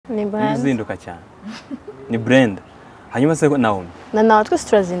uzinduka cyane ni Brenda hanyuma se Naomi natwe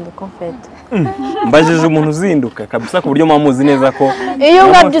turazinduka mfete mbajije umuntu uzinduka kabisa ku buryo mamuzi neza ko iyo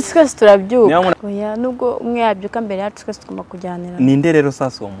mwabyutse twese turabyuka oya nubwo umwe yabyuka mbere yacu twese tugomba kujyanira ninde rero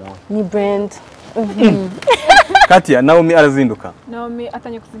sasa uwo muntu ni Brenda Katia Naomi arazinduka Naomi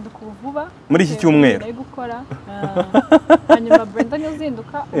atanye kuzinduka vuba muri iki cyumweru ari gukora hanyuma Brenda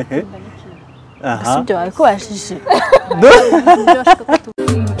nyozinduka ukunda n'iki sibyo ariko bashije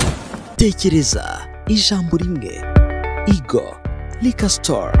tekereza ijambo rimwe Igo Lika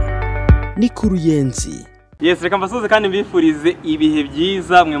Store ni kuruyenzi. Yes, reka mbasuze kandi mbifurize ibihe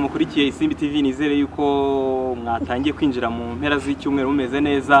byiza mwe mukurikiye Isimbi TV. Nizere yuko mwatangiye kwinjira mu mpera z'icyumweru mumeze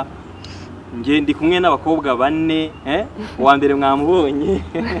neza. Nge ndi kumwe n'abakobwa bane, uwa mbere mwamubonye.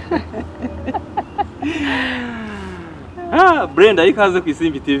 Brenda ikaze ku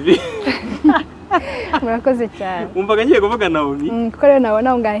Isimbi TV. Murakoze cyane. Umvaga ngiye kuvuga Naomi. Kuko rero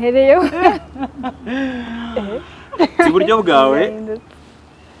nabona ungahereyeho. Iburyo bwawe.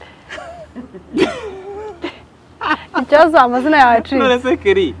 Ikibazo amazina yacu. None se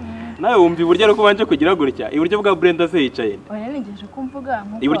Keri. Nawe wumva iburyo ariko banje kugira gutya. Iburyo bwa Brenda se yicaye. Oya nigeje kumvuga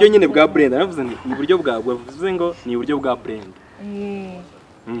nkuko. Iburyo nyine bwa Brenda navuze nti iburyo bwawe bavuze ngo ni iburyo bwa Brenda.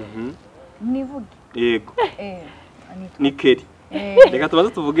 Nivuge. Yego. Ni Keri. Reka tubaze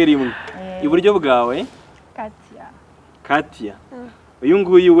tuvuge rimwe. Iburyo bwawe Katia. Uyu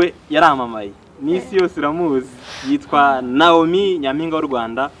nguyu we yaramamaye. Nisi yose iramuzi. Yitwa Naomi Nyampinga w'u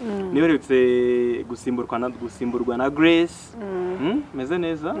Rwanda. Niwe uherutse gusimburwa na Grace. Meze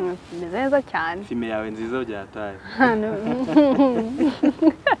neza? Meze neza cyane. Filme yawe nziza byataye.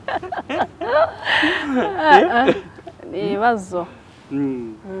 Ibibazo.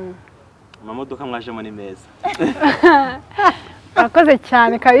 Amamodoka mwajemo ni meza. Murakoze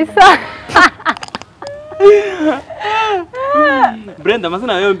cyane kabisa. Brenda,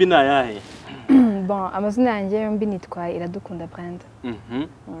 amazina yawe yombi ni ayahe? Bon, amazina yanjye yombi nitwa Iradukunda Brenda.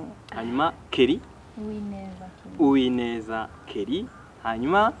 Hanyuma Keri? Uwineza Keri.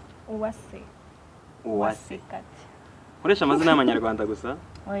 Hanyuma Uwase. Ukoresha amazina y'Abanyarwanda gusa?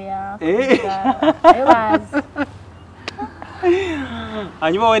 Oya.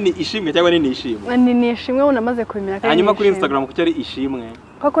 Hanyuma we ni Ishimwe cyangwa ni Ishimwe? Ni Ishimwe unamaze kubimenya kandi. Hanyuma kuri Instagram kuko ari Ishimwe.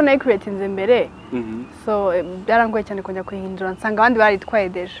 Koko nayo creatinze mbere. So byarangoye cyane kujya kuhindura nsanga abandi baritwaye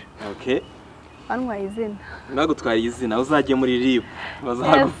deje. Okay. Anwaye izina. Nagutwariye izina uzagiye muri Niba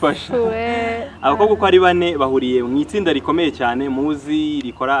bazagufasha. Abakobwa uko ari bane bahuriye mu itsinda rikomeye cyane muzi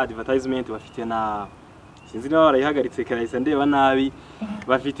rikora advertisement bafite na sinzi niba barayihagaritse karayisa ndeba nabi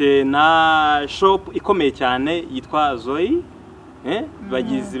bafite na shop ikomeye cyane yitwa Zoe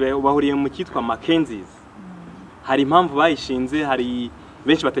bahuriye mu cyitwa Mackenzie's. Hari impamvu bayishinze, hari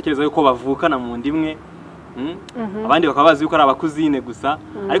benshi batekereza yuko bavukana mu ndimwe. Abandi bakaba bazi yuko ari abakuzine gusa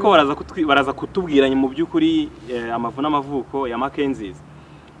ariko baraza kutubwiranye mu by'ukuri amavu n'amavuko ya Mackenzie's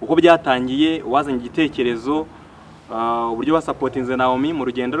uko byatangiye wazanye igitekerezo uburyo basapotinze Naomi mu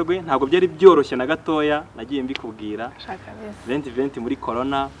rugendo rwe ntabwo byari byoroshye na gatoya nagiye mbikubwira 2020 muri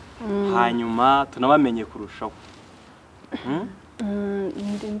corona hanyuma tunabamenye kurushaho.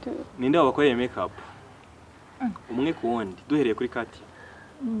 Ninde wabakoreye makeup umwe ku wundi duhereye kuri Katia?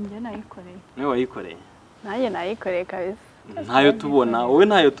 Njye nayikoreye. Niwe wayikoreye? Nanjye nayikoreye kabisa. Ntayo tubona, wowe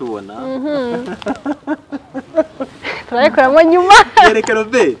ntayo tubona. Turayikoramo nyuma. Yereke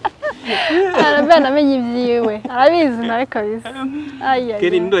Robert. Robert namenye ibyiwe. Arabizi nawe kabisa.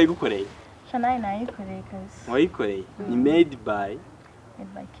 Keri ndo yigukoreye? Shanaye nayikoreye kabisa. Wayikoreye? Ni made by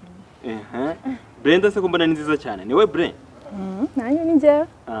Keri. Brenda se kumbona ni nziza cyane. Niwe Brenda? Nanjye ni njye.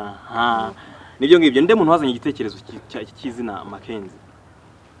 Nibyo ngibyo nde muntu wazanye igitekerezo cy'izina Mackenzie?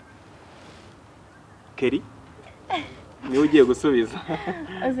 Keri? Niwe ugiye gusubiza.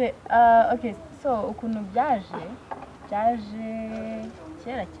 Okay, so ukuntu byaje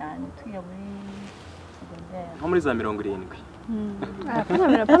kera cyane twiga muri secondaire. Nko muri za 70.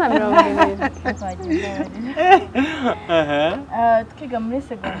 Twiga muri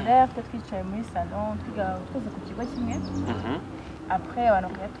secondaire twicaye muri salon twiga tuze ku kigo kimwe. Après abantu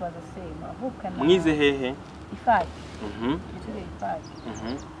bakatubaza se mavukana. Mwize hehe? Ifati. Tuze ifati.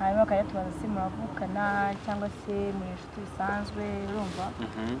 Hanyuma bakatubaza se mavukana cyangwa se muri inshuti bisanzwe urumva.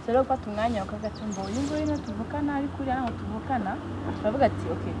 Rero ko tumwanya ukagatumbo uyu nguyu tuvukana ari kuri aho tuvukana. Turavuga ati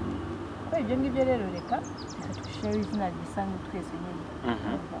okay. Ko ibyo ngibyo rero reka twishare izina risanzwe twese nyine.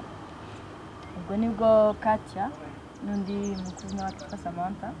 Ubwo nibwo Katia nundi mukuru na watu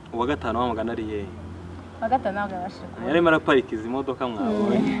Samantha. Uwa gatanu wamugana ari hehe? Agata nawe gabashije kubona. Yari maraparikiza izi modoka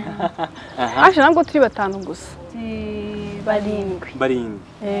mwabonye. Asha nabwo turi batanu gusa. Barindwi.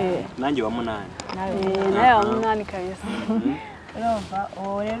 Nanjye wa 8. Nawe wa 8 kabisa. urumva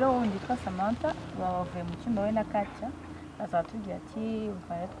uwo rero wundi yitwa Samantha bavuye mu cyumba we na Katya azatubwira ati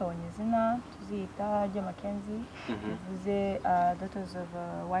umva twabonye izina tuzita ryo Mackenzie bivuze daughters of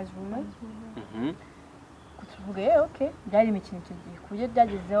wise rulers kutuvuga okay byari imikino tugiye ku buryo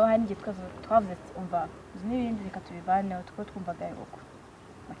byagezeho hari igihe twavuze umva uzi n'ibindi reka tubivaneho two twumvaga yuko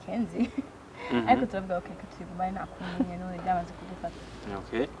Mackenzie ariko turavuga okay katubigumane nakumenye none byamaze kudufata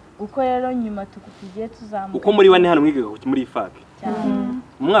okay uko rero nyuma tugiye tuzamuka uko muri bane hano mwigaga muri FAC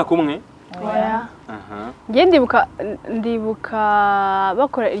umwaka umwe ngiye ndibuka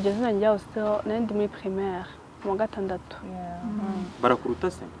bakora iryo zina njyaho nandi muri primaire mu gatandatu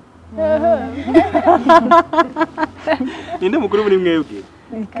barakuruta se ninde mukuru muri mwebwe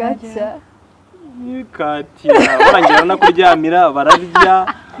Katya barangira no kuryamira bararya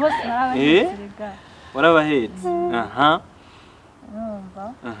warabahetse urumva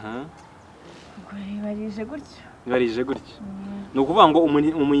barije gutyo ni ukuvuga ngo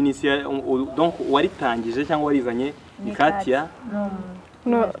umunisiya donc waritangije cyangwa warizanye ni Katya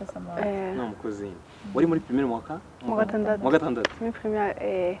no mukozi wari muri primaire mu gatandatu muri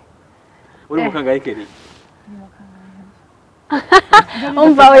primaire uri mu kangahe keri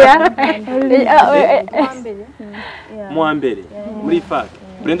umva oya mu wa mbere muri FAC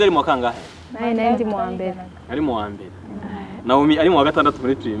Brenda ari mu kangahe ndi mu wa mbere ari mu wa mbere Naomi ari mu wa gatandatu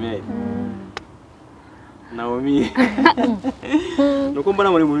muri primaire Naomi nuko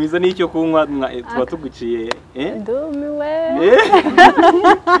mbona muri mwiza n'icyo kunywa tuba tuguciye ndumiwe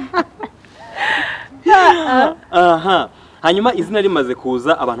aha hanyuma izina rimaze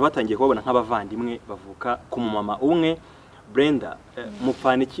kuza abantu batangiye kubabona nk'abavandimwe bavuka ku mama umwe Brenda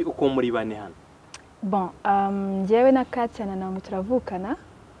mupfana iki uko muri bane hano bon njyewe na Katya na Naomi turavukana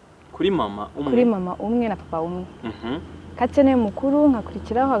kuri mama umwe na papa umwe Katya niwe mukuru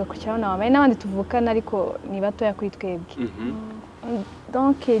nkakurikiraho hagakurikiraho Naomi n'abandi tuvukana ariko ni batoya kuri twebwe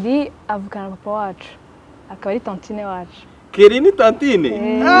donc Keri avukana na papa wacu akaba ari tantine wacu Keri ni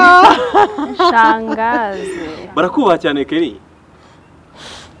tantine shangazi barakubaha cyane Keri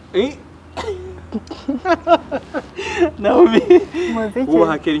Naomi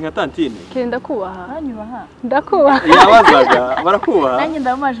ubaha Keri nka tantine Keri ndakubaha yabazaga barakubaha nanjye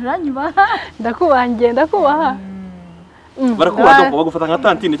ndamaje uranyubaha ndakubaha barakubaha donc bagufata nka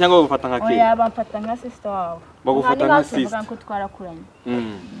tantine cyangwa bagufata nka Keri oya bamfata nka sister wabo bagufata nka sister ko twarakuranye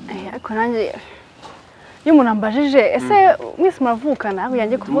ariko nanjye iyo umuntu ambajije ese mwese muravukana aho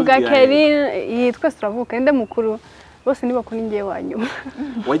yanjye kuvuga Keri yitwa turavukana inde mukuru bose niba kuri ngiye wanyuma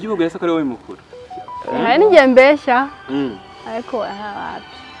wagiye ubwira se ko ari wowe mukuru hari ngiye mbeshya ariko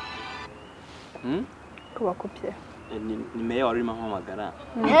wapi kubakupye ni meya wari urimo mpamagara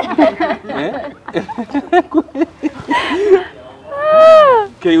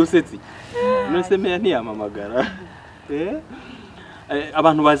Keri usetse none se meya ntiyamamagara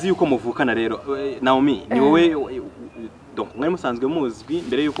abantu bazi yuko muvukana rero Naomi ni wowe donc mwari musanzwe muzwi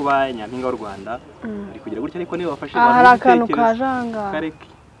mbere yuko ba nyampinga w'u Rwanda ari kugira gutya ariko niwe wafashe hari akantu kajanga kareke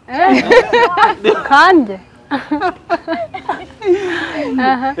kanje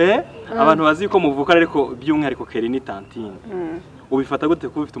abantu bazi yuko muvukana ariko by'umwihariko Keri ni tantine ubifata gute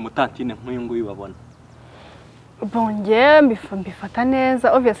kuba ufite umutantine nk'uyu nguyu babona bonge mbifata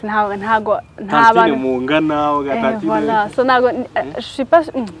neza obviously ntago tantine mungana ugatantine voilà so nago je sais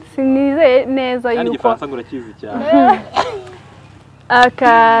pas sinizeye neza yuko Igifaransa ngurakizi cyane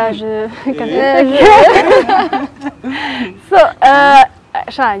so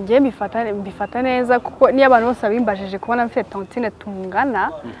shange mbifata neza kuko niyo abantu bose bimbajije kubona mfite tantine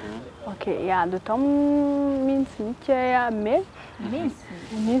tungana okay ya dutam minsi mikeya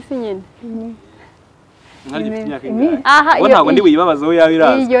minsi nyine Mwari gifite imyaka ingahe? Ntabwo ndi wibabazaho yawe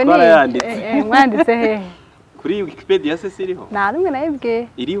irazi twarayanditse. Mwanditse he? Kuri Wikipedia se siriho? Nta rumwe nayibwe.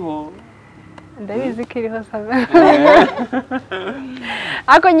 Iriho. Ndabizi ko iriho sabe.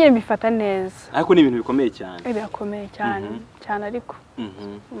 Ako nyine mbifata neza. Ariko ni ibintu bikomeye cyane. Birakomeye cyane cyane ariko.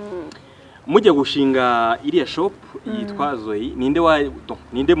 Mujya gushinga iriya shop yitwa Zoe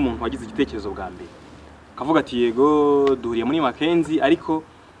ninde muntu wagize igitekerezo bwa mbere? Kavuga ati yego duhuriye muri Mackenzie ariko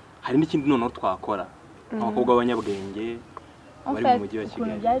hari n'ikindi noneho twakora. Abakobwa b'abanyabwenge bari mu mujyi wa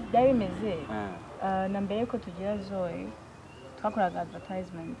Kigali. Byari bimeze na mbere ko tugira Zoe twakoraga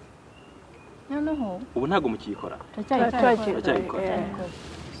advertisement. Noneho ubu ntago mukikora. Turacyayikora.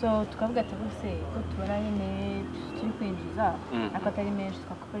 So tukavuga ati bose ko tubona nyine turi kwinjiza akatari menshi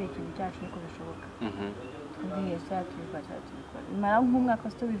twakora ikintu cyacu niko bishoboka. Tugiye saa tubikora. Mara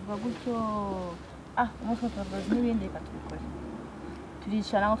nk'umwaka se bivuga gutyo umunsi twabaza n'ibindi katubikora.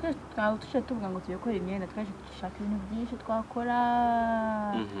 Turicara ngo tuje tuvuga ngo tuyekora imyenda twaje gushaka ibintu byinshi twakora.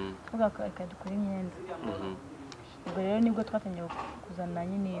 Twagakora dukora imyenda. ubwo rero nibwo twatangiye kuzana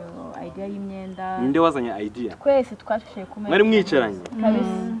nyine iyo idea y'imyenda. ninde wazanye idea Twese twashishije kumenya mwari mwicaranye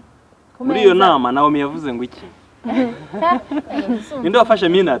kabisa. muri iyo nama Naomi yavuze ngo iki ninde wafashe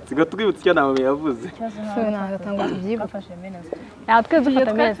minutes gatwibutse icyo Naomi yavuze ntagatangwa kubyibuka twafashe minutes. twese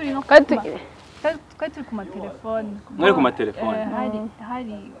dufata minutes twari turi ku matelefone mwari ku matelefone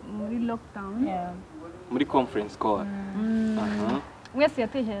hari muri lockdown muri conference call mwese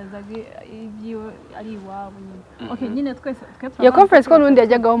yatekerezaga ibyo ari iwabo nyine okay nyine twese iyo conference call n'undi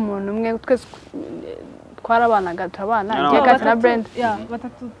yajyagaho umuntu umwe twese twarabanaga turabana igihe na brand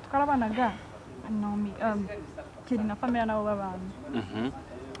batatu twarabanaga Naomi kiri na family nabo babana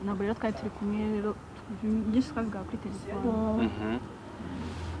ntabwo rero twari turi kumwe rero byinshi twavuga kuri telefone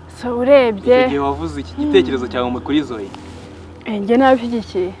so urebye igihe wavuze iki gitekerezo cyawe kuri Zoe njye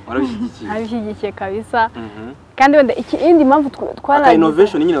nabishyigikiye warabishyigikiye kabisa kandi wenda ikindi mpamvu twaragize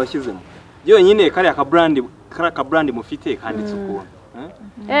innovation nyine washyizemo yonyine kariya ka brand mufite kanditse ukuntu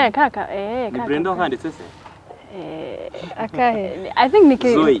kaka ni brand wakanditse se akahe I think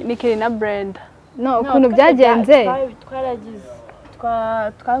nikiri na brand no ukuntu byagenze twaragize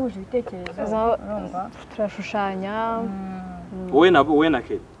twahuje ibitekerezo turashushanya wowe na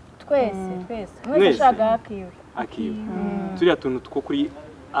Kelly twese mwese shaka akiwe turiya tuntu two kuri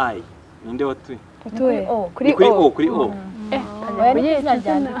I ninde watuye kuri O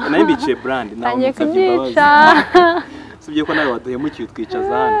nayo mbice brand nawe kubyica sibye ko nawe waduhemukiye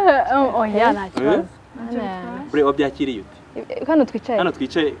twicaza hano oya nta kibazo bre wabyakiriye ute hano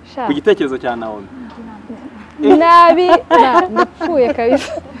twicaye ku gitekerezo cya Naomi nabi ndapfuye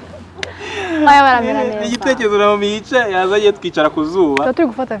kabisa aya baramera neza igitekerezo Naomi yica yazaye twicara ku zuba turi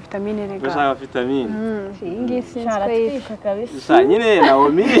gufata vitamine rega bashaka vitamine ingisi twitwa kabisa nyine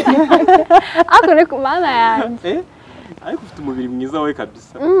Naomi akore ku bana yanjye ariko ufite umubiri mwiza wowe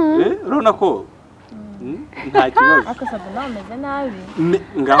kabisa urabona ko nta kibazo akasaba nawe umeze nabi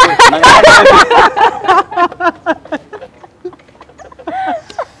ngaho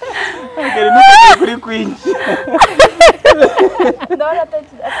Kari nuko kuri kwinji ndabona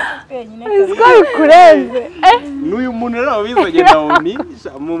twenyine izwa bikureze n'uyu muntu rero bizanye Naomi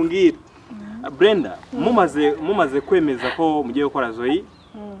mumbwira Brenda mumaze kwemeza ko mugiye gukora Zoe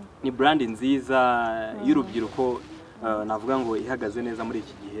ni brand nziza y'urubyiruko navuga ngo ihagaze neza muri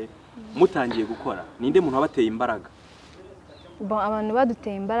iki gihe mutangiye gukora ninde muntu wabateye imbaraga abantu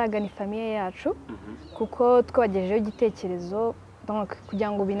baduteye imbaraga ni famille yacu kuko twabagejejeho igitekerezo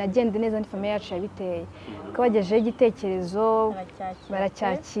kugira ngo binagende neza ni famille yacu yabiteye twabagejejeho igitekerezo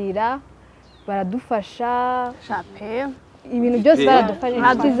baracyakira baradufasha chape ibintu byose baradufasha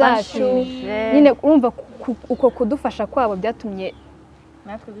inshuti zacu nyine urumva uko kudufasha kwabo byatumye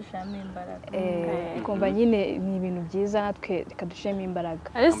natwe dushamo imbaraga kumva nyine ni ibintu byiza natwe reka dushemo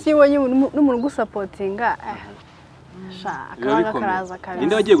imbaraga ari si wonye n'umuntu gusapotinga akabanga karaza kabisa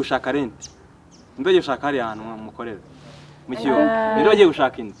ninde wagiye gushaka rent ninde wagiye gushaka hari ahantu mukorera mu kiyogo ninde wagiye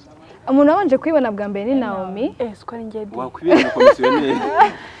gushaka inzu umuntu wabanje kwibona bwa mbere ni Naomi siko ari njye wakwibera komisiyoneri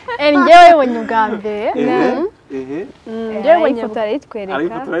njyewe yabonye ubwa mbere njyewe yabonye ifoto arayitwereka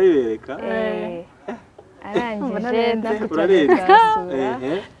ifoto arayibereka arangije natwe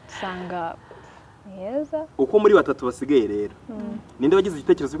usanga heza uko muri batatu basigaye rero ninde wagize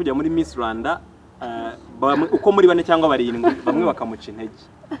igitekerezo cyo kujya muri Miss Rwanda uko muri bane cyangwa barindwi bamwe bakamuca intege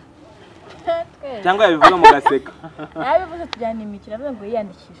cyangwa yabivuga mu gaseka yabivuze tujyana imikino avuga ngo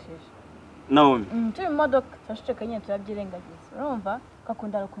yiyandikishije Naomi turi mu modoka twashaka nyine turabyirengagiza urumva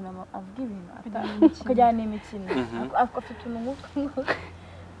akakunda ukuntu avuga ibintu akajyana imikino afite utuntu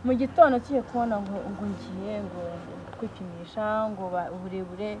mu gitondo kiye kubona ngo ngiye ngo kwipimisha ngo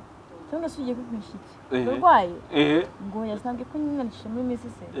uburebure cyangwa se ugiye kwipimisha iki urwaye ngo yasabwe ko nyandikishije muri Miss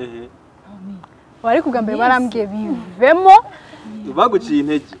se wari kubwa mbere barambwiye bivemo baguciye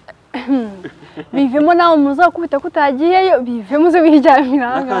intege bivemo nawe muzakubita kutagiyeyo bivemo zo biryamira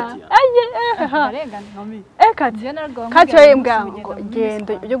kati yembwa ngo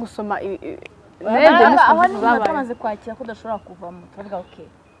gendo ujye gusoma aho bamaze kwakira ko udashobora kuvamo turavuga okay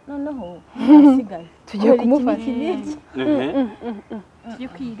noneho hasigaye tugiye kumufasha tugiye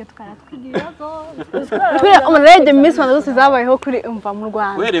kwiga twiga ibibazo umuntu Miss Rwanda zose zabayeho kuri umva mu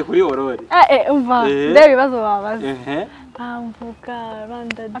Rwanda uhereye kuri Aurore umva ndeba ibibazo babaza amvuka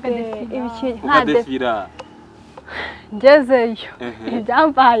Rwanda de ibiki nkadefira ngezeyo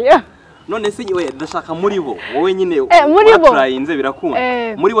ibyambaye none se we ndashaka muri bo wowe nyine muri bo turayinze birakunda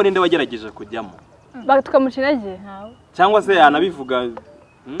muri bo ninde wagerageje kujyamo tukamucinage cyangwa se yanabivuga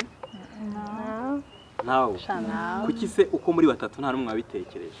nawe kuki se uko muri batatu nta numwe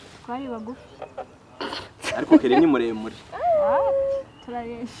wabitekereje twari bagufi ariko Kelly ni muremure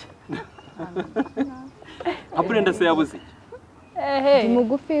turaresha nka Brenda se yabuze iki Ndi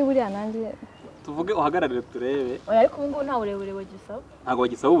mugufi buriya nanjye tuvuge uhagararire turebe oya ariko ubu ngubu nta burebure wagisaba ntabwo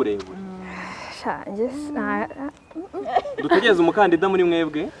bagisaba uburebure shanjye dutegereze umukandida muri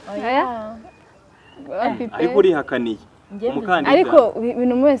mwebwe oya ariko urihakaniye umukandida ariko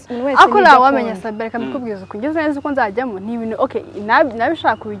ibintu wese ako nawe wamenya Sabira reka mbikubwiza uko ngeze neza uko nzajyamo ni ibintu okay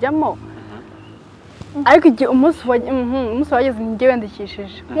nabishaka kubijyamo ariko igihe umunsi wageze njye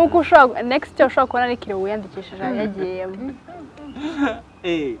wiyandikishije nk'uko ushobora next year ushobora kubona ari kire wiyandikishije yagiyemo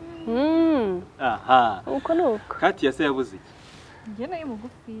aha uko nuko Katia se yabuze iki njye nayo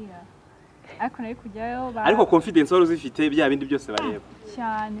mugufiya ariko nari kujyayo ariko confidence wari uzifite bya bindi byose bareba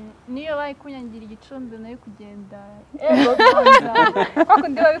cyane niyo bari kunyangira igicumbi nayo kugenda kuko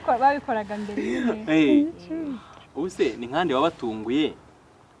ndi babikoraga mbere nyine ubu se ni nkande wabatunguye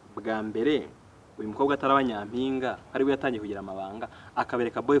bwa mbere uyu mukobwa atarabanyampinga ari we yatangiye kugira amabanga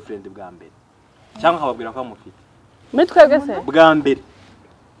akabereka boyfriend bwa mbere cyangwa akababwira ko amufite muri twebwe se bwa mbere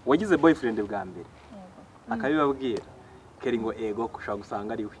wagize boyfriend bwa mbere akabibabwira keri ngo ego kushaka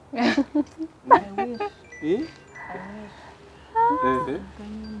gusanga ari we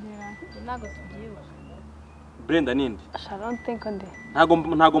Brenda nindi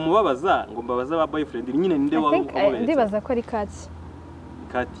ntago mubabaza ngo mbabaza ba boyfriend nyine ninde wawe ndibaza ko ari Kati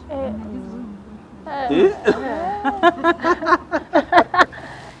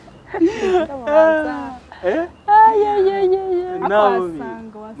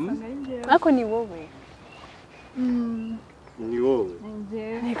ako ni wowe ni wowe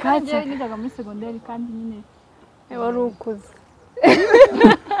ni Kati nigaga muri secondaire kandi nyine wari ukuze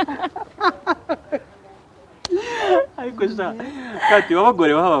ariko sha Kati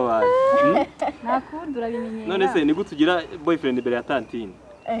wabagore bahaba abantu nakundura bimenyera none se ni gute ugira boyfriend imbere ya Tantine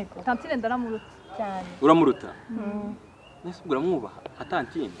Tantine ndaramuruta cyane uramuruta nese uramwubaha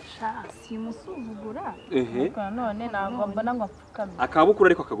Tantine si musuzugura none ntabwo mbona ngo apfukame akabukuru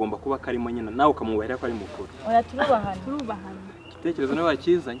ariko akagomba kuba karimo nyine nawe ukamwubahira ko ari mukuru oya turubahana igitekerezo nawe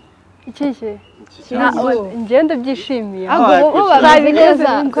wakizanye ikiki ngende byishimiye ahubwo bazi neza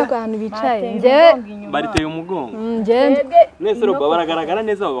ko abantu bicaye nge bariteye umugongo nge nese roba baragaragara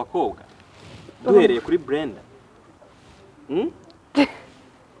neza abo bakobwa duhereye kuri Brenda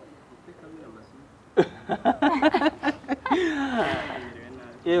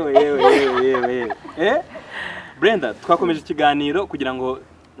yewe Brenda twakomeje ikiganiro kugira ngo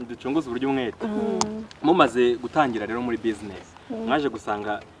ducunguze uburyo umwete mumaze gutangira rero muri business mwaje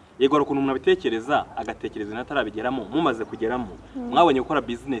gusanga yego ari ukuntu umuntu abitekereza agatekereza natarabigeramo mumaze kugeramo mwabonye gukora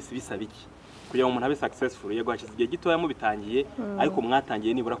business bisaba iki kugira ngo umuntu abe successful yego hashize igihe gitoya mu bitangiye ariko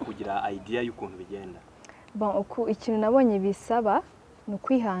mwatangiye nibura kugira idea y'ukuntu bigenda uku ikintu nabonye bisaba ni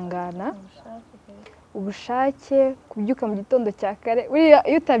ukwihangana ubushake kubyuka mu gitondo cya kare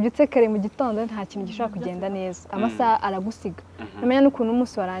iyo utabyutse kare mu gitondo nta kintu gishobora kugenda neza amasaha aragusiga namenya n'ukuntu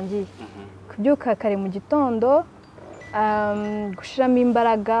umunsi warangiye kubyuka kare mu gitondo gushiramo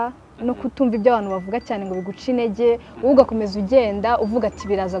imbaraga no kutumva ibyo abantu bavuga cyane ngo biguce intege wowe ugakomeza ugenda uvuga ati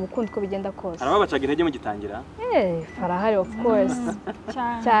biraza gukunda uko bigenda kose hari ababacaga intege mu gitangira farahari of course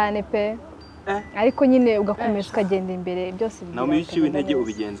cyane pe ariko nyine ugakomeza ukagenda imbere byose bigira nawe iyo uciwe intege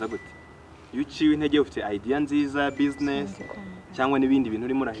ubigenza gute iyo uciwe intege ufite idea nziza business cyangwa n'ibindi bintu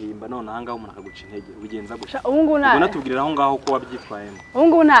urimo urahimba none aha ngaho umuntu akaguca intege ubigenza gute ubu natubwirira aho ngaho ko wabyitwayemo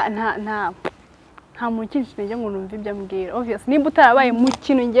ubu nta muntu intege ngo numve ibyo ambwira obvious nimba utarabaye mu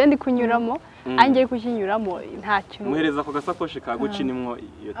kintu ngende kunyuramo angiye kukinyuramo nta kintu muhereza ako gasakoshi ka guci nimwo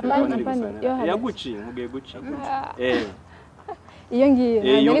iyo telefone iri gusana ya guci mugiye guci iyo ngiyo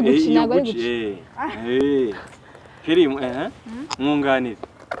nari guci ntabwo ari guci kiri mwunganira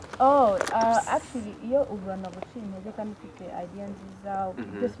actually iyo urana guci intege kandi ufite idea nziza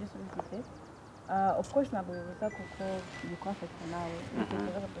byose bifite of course ntabwo bibuza kuko bikwafata nawe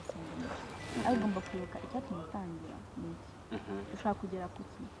bitekereza badasinzira ariko ugomba kwibuka icyatumye utangira ushaka kugera ku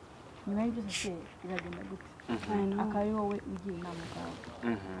ki nyuma y'ibyo byose biragenda gute akaba ari wowe ugiye inama zawe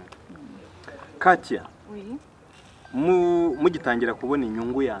Katia mugitangira kubona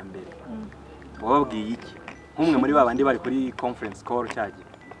inyungu ya mbere wababwiye iki nk'umwe muri babandi bari kuri conference call cyagiye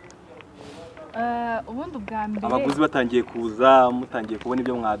ubundi bwa mbere abaguzi batangiye kuza mutangiye kubona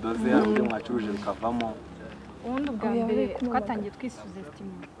ibyo mwadoze ibyo mwacuruje bikavamo ubundi bwa mbere twatangiye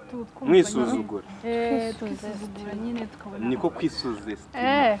twisuzestima mwisuzugura twisuzugura nyine tukabona niko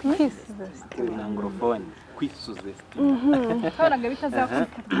kwisuzestima kwisuzestima anglofone kwisuzestima twabonaga bitazakunda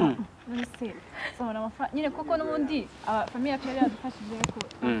none sobona amafaranga nyine koko n'ubundi famiye yacu yari yadufashije ko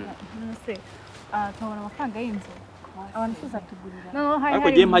none tubona amafaranga y'inzu abantu tuzatugurira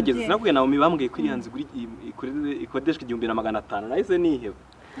ariko giye mpageze sinabwiye nawe mibambwiye ko iriyanze ikodeshwa 1500 nahise niheba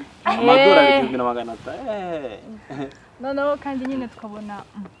amadolari 1500. noneho kandi nyine tukabona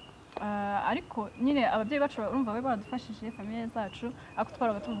ariko nyine ababyeyi bacu urumva bari baradufashije famiye zacu ariko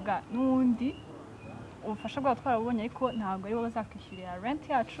twaraga tuvuga n'undi ubufasha bwabo twarabonye ariko ntabwo ari bo bazakwishyurira rent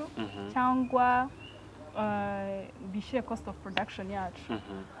yacu cyangwa bishyure cost of production yacu.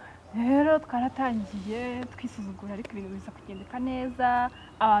 Rero twaratangiye twisuzugura ariko ibintu biza kugendeka neza,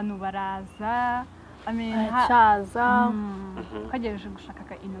 abantu baraza cyaza twagereje gushaka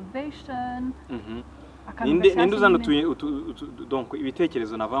ka innovation. Ninde uzana donc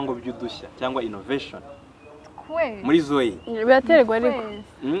ibitekerezo navango by'udushya cyangwa innovation muri Zoe biraterwa ariko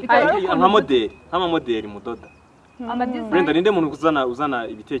nka modeli mudoda Brenda ninde muntu uzana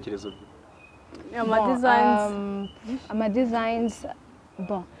ibitekerezo ama designs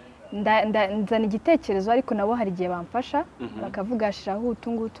bon nzana igitekerezo ariko nabo hari igihe bamfasha bakavuga shiraho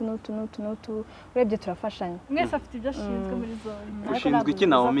utungutu n'utu urebye turafashanya. Mwese afite ibyo ashinzwe muri Zoe. Ushinzwe iki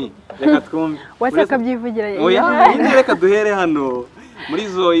Naomi? Reka twumve. Wese akabyivugira oya reka duhere hano muri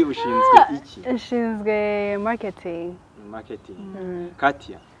Zoe ushinzwe iki? Ushinzwe marketing.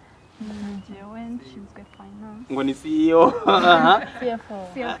 Katia Jewe nshinzwe finance. ngo ni CEO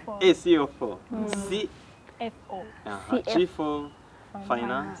CFO Chief of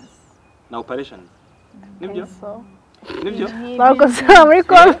Finance na Operations. Nibyo? Barakoze muri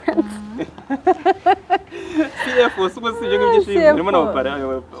comments. CFO suko sije ngibyo irimo na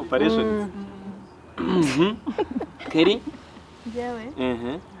Operations. Keri? Jewe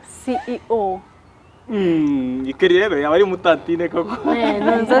CEO. Ikeri rero yaba ari mutantine koko.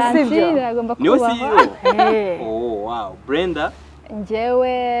 Nonza sibyo. Agomba Niwe kubaho. CEO. Oh wow. Brenda?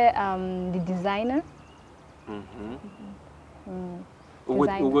 Njyewe the designer.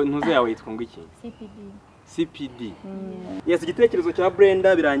 Ubwo ntuze yawe yitwa ngo iki? CPD. Yes, igitekerezo cya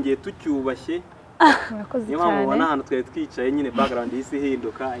Brenda birangiye tucyubashye. Murakoze Niyo mpamvu cyane. ubona ahantu twari twicaye nyine background y'isi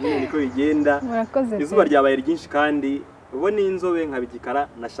hinduka nyine niko bigenda. Murakoze. Izuba ryabaye ryinshi kandi ubona inzobe nkabigikara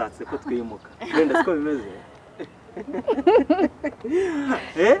nashatse ko twimuka. Brenda siko bimeze.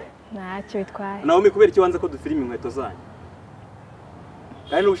 Ntacyo bitwaye. Naomi kubera iki wanze ko dufilima inkweto zanyu?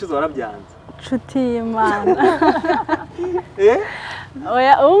 Kandi n'ubushize warabyanze. Nshuti y'Imana.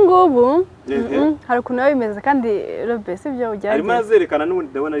 Oya ngubu hari ukuntu bimeze kandi Robe sibyo ujyaje. Arimo azerekana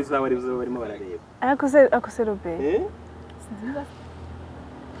n'ubundi ndabona izaba ari zo barimo barareba. Ariko se Robe.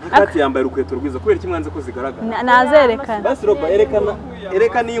 Akati yambaye urukweto rwiza kubera iki mwanze ko zigaragara. Nazerekana. Basi Roba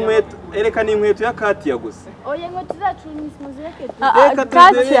erekana inkweto ya Katia gusa. Oya inkweto zacu muzireke.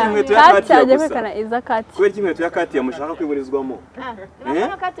 Katia agiye kwerekana iza Katia. Kubera iki inkweto ya Katia mushaka kwiburizwamo?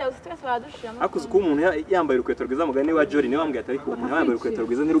 Katia usitwese baradushiramo. Akuze ko umuntu yambaye urukweto rwiza mugani wa Jori niwe wambwiye atari ko umuntu yambaye urukweto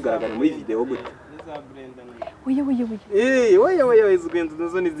rwiza ntirugaragara muri video gute. Oya izugendo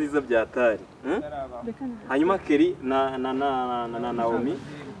nazo ni nziza byatari. Hanyuma Keri na Naomi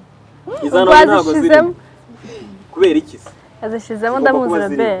izana ntago ziri. Kubera iki se? Azishizemo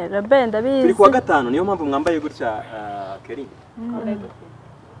ndamuzi Robe ndabizi. Turi kuwa gatanu niyo mpamvu mwambaye gutya Keri.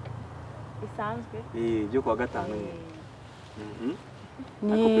 Isanzwe. Byo kuwa gatanu.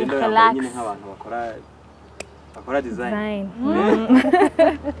 Ni relax. Nyine nk'abantu bakora design.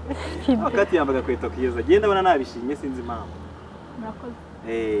 Akati yambaga kwita kiyeza. Genda bana nabishimye sinzi impamvu.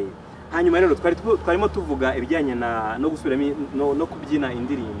 Murakoze. Hanyuma rero twarimo tuvuga ibijyanye no gusubiramo no kubyina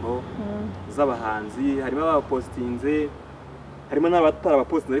indirimbo z'abahanzi, harimo abapostinze, harimo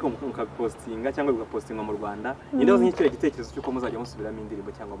n'abatarabapostinze ariko mukapostinga cyangwa bigapostingwa mu Rwanda. Ninde wazi nk'icyo gitekerezo cy'uko muzajya musubiramo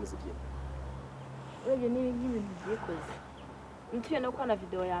indirimbo cyangwa muzibyina? Urebye n'ibintu byikoze. Ntuye no kwana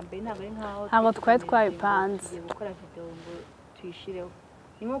video ya mbere ntabwo ari nkaho ntabwo twari twabipanze gukora video ngo tuyishireho.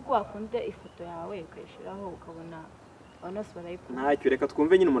 Ni nko ko wakunze ifoto yawe ukayishiraho ukabona abantu barayikunda. Ntacyo reka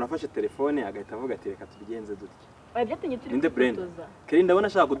twumve nyine umuntu afashe telefone agahita avuga ati reka tubigenze dutya. Oya byatenye turi kwifotoza. Keri ndabona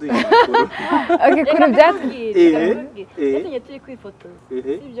ashaka kuduha inkuru. Okay, kuri byatwiye. Byatenye turi kwifotoza.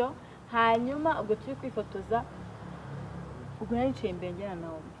 Sibyo? Hanyuma ubwo turi kwifotoza ubwo naricaye imbere njyana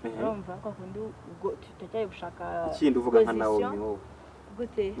nawe. Urumva ko kundi ubwo tutajyaye gushaka ikindi uvuga nka Naomi wowe.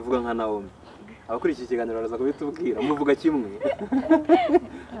 Gute? Uvuga nka Naomi. Abakuri iki kiganiro baraza kubitubwira muvuga kimwe.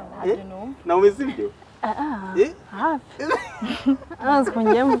 Naomi sibyo? Aranze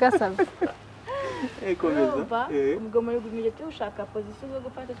kungiye mugasaba. Komeza. Ubwo muri gumije tushaka position zo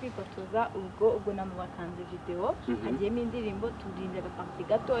gufata twifotoza ubwo namubakanze video agiyemo indirimbo turinde agaparti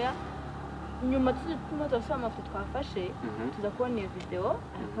gatoya. Nyuma tuzasoma amafoto twafashe tuza kubona iyo video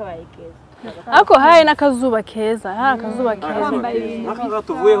akabaye keza. Ariko hari n'akazuba keza, hari akazuba keza. Nakaza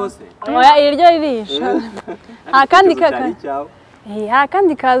tuvuyeho se. Oya iryo ririsha.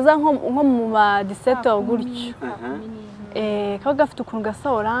 Kandi kaza nko mu ma 17 gutyo. Kaba gafite ukuntu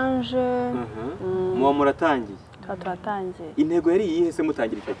gasa orange. Muba muratangiye. tuba turatangiye. intego yari iyihe se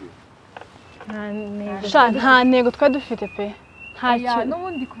mutangira icyo gihe? Nta ntego twari dufite pe. Aya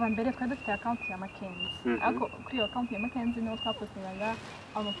n'ubundi kuva mbere twari dufite account ya Makenzi. Ariko kuri iyo account ya Makenzi niho twapostingaga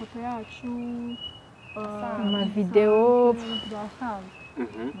amafoto yacu, amavideo,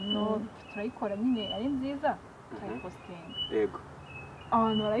 no turayikora nyine ari nziza turayipostinga. Yego.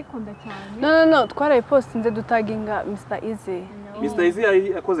 Abantu barayikunda cyane. No, twarayipostinze dutaginga Mr. Easy. Mr. Easy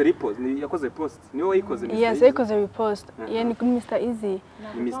yakoze post niwe wayikoze Mr. Yes, yakoze repost. Yani kuri Mr. Easy.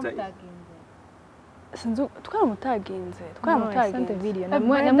 Mr. Sinzi twaramutaginze. video.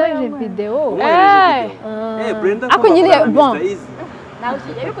 Namwaje video. Brenda Ako nyine bon. Mr. Easy.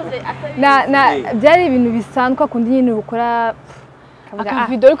 Byari ibintu bisanzwe kundi nyine ukora aka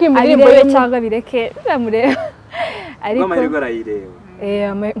video ari kwimuririmbo cyangwa bireke biramureba. Ariko amahirwe arayireba.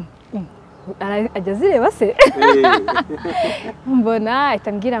 Ajya zireba se mbona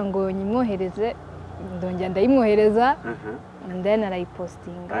ahita ngo nyimwohereze ndongera ndayimwohereza then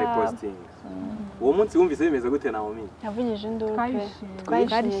arayipostinga. Uwo munsi wumvise bimeze gute Naomi? Yavugije induru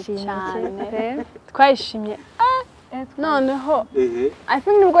pe. Twayishimye. Noneho I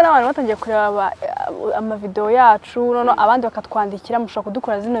think nibwo n'abantu batangiye kureba amavideo yacu none abandi bakatwandikira mushaka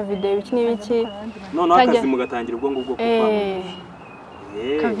kudukora zino video iki n'ibiki none akazi mugatangira ubwo ngubwo kuvamo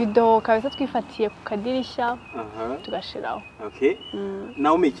ka video kabisa twifatiye ku kadirishya tugashiraho. Okay.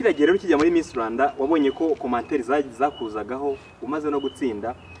 Naomi kiragera rero kijya muri Miss Rwanda wabonye ko commentaire zakuzagaho umaze no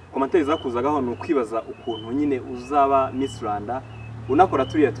gutsinda commentaire zakuzagaho no kwibaza ukuntu nyine uzaba Miss Rwanda unakora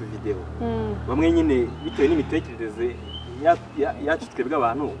turiya tu video. Bamwe nyine bitewe n'imitekerereze yacu twebwe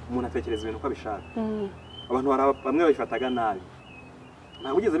abantu umuntu atekereza ibintu uko abishaka. Abantu bamwe babifataga nabi.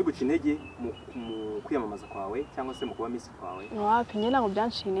 Ntabwo ugeze biguca intege mu kwiyamamaza kwawe cyangwa se mu kuba Miss kwawe? Wapi njye ntabwo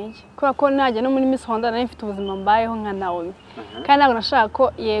byanciye intege kubera ko najya no muri Miss Rwanda nari mfite ubuzima mbayeho nka Naomi kandi ntabwo nashaka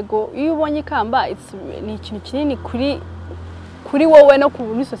ko yego iyo ubonye ikamba ni ikintu kinini kuri wowe no ku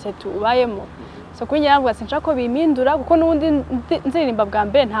muri society ubayemo. So kuri njye ntabwo sinshaka ko bimindura kuko n'ubundi nziririmba bwa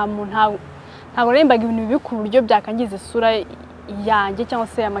mbere ntabwo narimbaga ibintu bibi ku buryo byakangiza isura yanjye cyangwa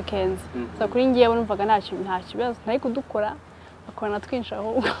se ya Makenzi. So kuri njye numvaga nta kibazo ntari kudukora akora natwinsha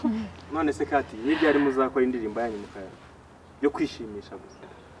ahubwo. None se Kati nibyo ari muzakora indirimbo yanyu mukaya yo kwishimisha gusa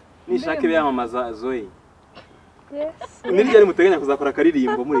nishaka biyamamaza Zoe? Yes. Nibyo ari muteganya kuzakora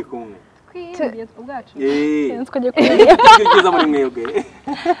akaririmbo muri kumwe? Kwiyembiye ubwacu. Twagiye kuririmba. Byiza muri mwebwe.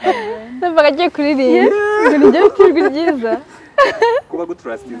 Ndavuga agiye kuririmba. Ibintu byo bitirwa ryiza. Kuba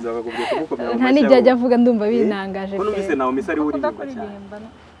gutrustinza bakagubye kumukomera. Nta nijya ajya avuga ndumva binangaje. Ko numvise Naomi ari uririmba cyane.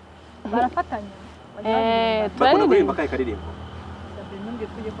 Barafatanya. Turirimba kai karirimbo.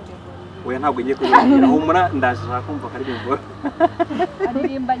 Oya ntabwo ngiye kuririmba humura ndashaka kumva karirimbo.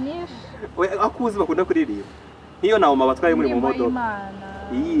 Aririmba nyinshi. Oya akuzi bakunda kuririmba. Iyo Naomi abatwaye muri mu modoka.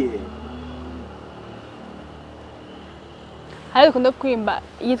 Iyihe? Hari dukunda kwimba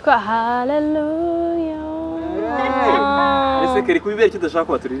yitwa Hallelujah. Ese keri kubibera icyo udashaka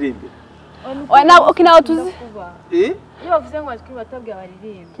ko baturirimbira? Oya nawe nawe tuzi. Iyo bavuze ngo batwire batabwe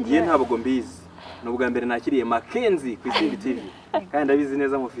abaririmba. Ngiye ntabwo mbizi. Nubwa mbere nakiriye Makenzi ku Isimbi TV. Kandi ndabizi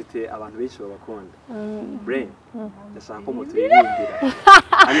neza mufite abantu benshi babakunda. Brain. Ndashaka ko muturirimbira.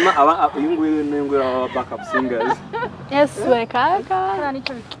 Hanyuma uyu nguyu aba backup singers. Yes, we kaka. Nta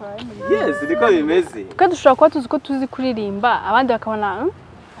nicyo bitwaye muri. Yes, niko bimeze. Ko dushobora kuba tuzi ko tuzi kuririmba abandi bakabona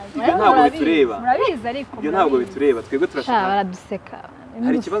Ibyo ntabwo bitureba. Murabizi ariko. Ibyo ntabwo bitureba. Twebwe turashaka. Baraduseka.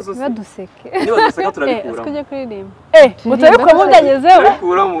 Hari ikibazo se? Baduseke. Niba duseka turabikuramo. Tujye kuririmba. Mutabikora mubyanyezeho.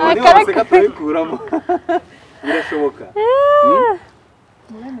 Turabikuramo. Niba duseka turabikuramo. Birashoboka.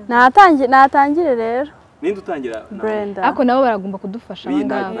 Natangire rero. Ninde utangira? Brenda. Ako nabo baragomba kudufasha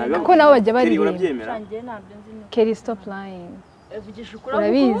abangaba. Kuko nabo bajya baririmba. Kelly stop lying. Vugisha ukuri.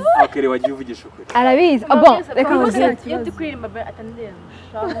 Urabizi. Akere wagiye uvugisha ukuri. Arabizi. Bon, reka nkubwire. Iyo ndi kuririmba atandire.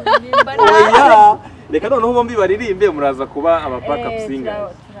 Oya. Reka noneho bombi baririmbe muraza kuba aba backup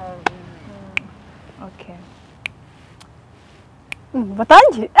singers. Okay.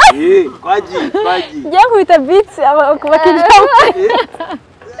 Batangiye. Twagiye. Ngiye kubita beats bakijyaho.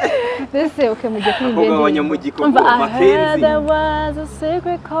 Mbese okay mujye kuririmba. Abakobwa b'abanyamujyi koko Makenzi. There was a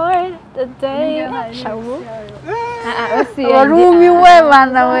secret chord the day shawu. Warumi we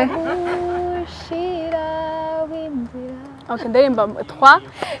bana we. Okay, ndarimba 3.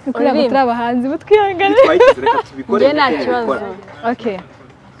 Kuririmba turi abahanzi butwihangane. Ngiye nta kibazo. Okay.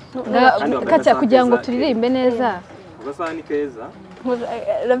 Katya kugira ngo turirimbe neza. Ugasa ni keza.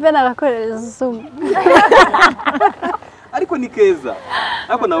 Ravena arakorera zoom. Ariko ni keza.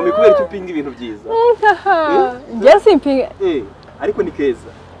 Ariko nawe mikubera icyo upinga ibintu byiza. Ngiye simpinga. Ariko ni keza.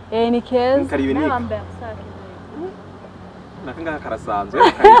 Ni keza. Kari ibintu. nakanga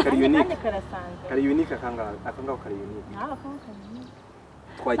karasanzwe kari unique kari unique akanga kari unique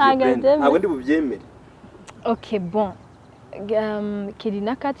twagiye ntabwo ndi bubyemere. Okay bon Kiri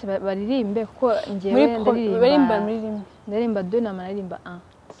na Kati baririmbe kuko njyewe ndaririmba 2 na maririmba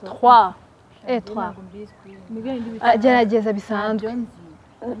 1 3 gerageza bisanzwe.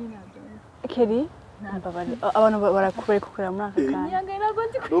 Kiri abantu barakubera kukorera muri aka kanya.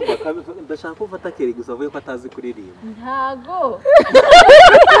 Ndashaka ko ufata Kiri gusa avuye ko atazi kuririmba. Ntago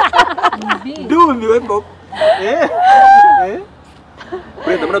ndumiwe koko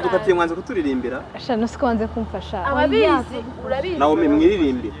Brenda muradukatiye mwanze kuturirimbira sha nusikonze kumfasha ababizi urabizi Naomi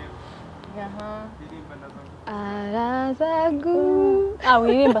mwiririmbire. arazagu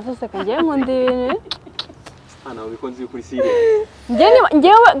Wiririmba sose kungiye nkundi Naomi ko nzi kuri sire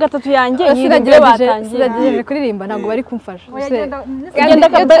njyewe gatatu yanjye yirinde batangiye siragejeje kuririmba ntabwo bari kumfasha genda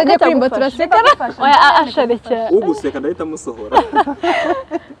kuririmba turaseka oya ashareke uguseka ndahita musohora.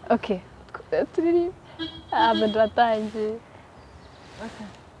 Okay turirimba batangiye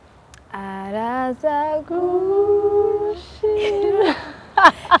arazagushira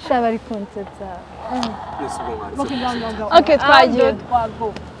shaba ari kunsetsa. Okay twagiye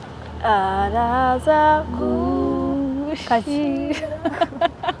arazagushira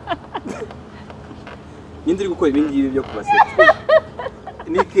Nindi uri gukora ibi ngibi byo kubasetsa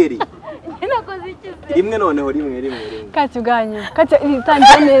ni Keri rimwe noneho rimwe Kati bwanyu Kati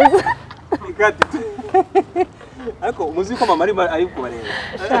itangiye neza Kati ariko umuzi ko mama ari kubareba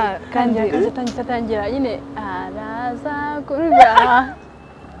kandi atangira nyine arazagushira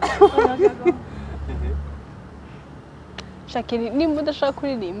Shakiri nimba udashaka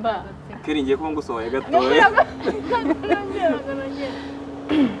kuririmba Keri ngiye kuba ngusohoye gatoya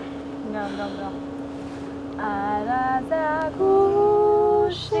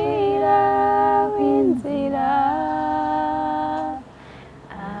arazagushira w'inzira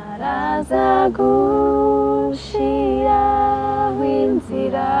arazagushira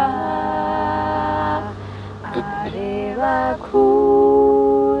w'inzira areba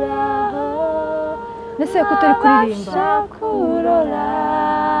kuraho nese ko turi kuririmba kurora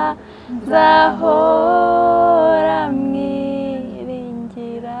nzahora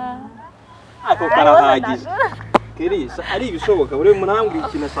mwiringira ako karahagije. Keri ari ibishoboka buri munambwira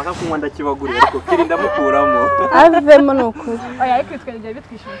ikintu ashaka kunywa ndakibagurira ariko Keri ndamukuramo avemo nukuri oya ariko twende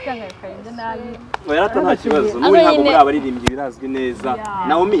bitwishimye cyangwa karenze nabi oya rata nta kibazo n'ubu ntabwo muri abaririmbyi birazwi neza.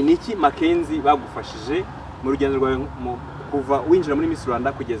 Naomi niki Makenzi bagufashije mu rugendo rwawe kuva winjira muri Miss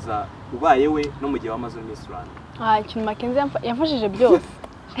Rwanda kugeza ubaye we no mu gihe wamaze muri Miss Rwanda? Ikintu Makenzi yamfashije byose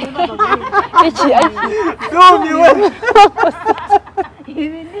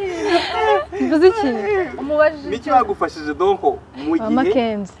mvuze iki niki bagufashije donc mu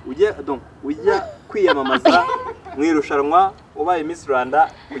gihe ujya kwiyamamaza mu irushanwa ubaye Miss Rwanda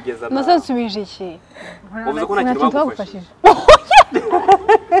kugeza nase nsubije iki uvuze ko nta kintu bagufashije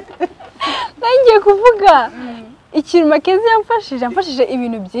nangiye kuvuga ikintu Makenzi yamfashije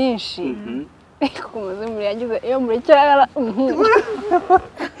ibintu byinshi kumuze muri yagize iyo murekera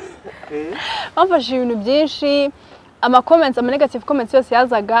bamfashije ibintu byinshi negative comments yose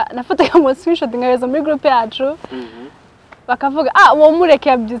yazaga nafataga mu screenshot nkabeza muri group yacu bakavuga uwo mureke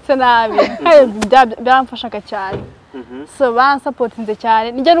yabyutse nabi byaramfashaga cyane so bansupportinze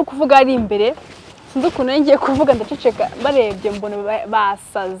cyane nijya no kuvuga ari imbere sinzi ukuntu ngiye kuvuga ndaceceka barebye mbona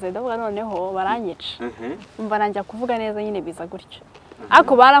basaze ndavuga noneho baranyica mba nanjya kuvuga neza nyine biza gutyo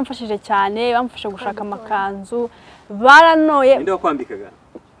ariko baramfashije cyane bamfashe gushaka amakanzu baranoye ninde wakwambikaga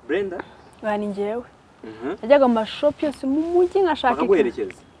Brenda bani ngewe najyaga mu mashop yose mu mujyi nkashaka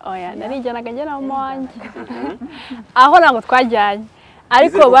bakaguherekeza oya narijyanaga njyana mu wanjye aho ntabwo twajyanye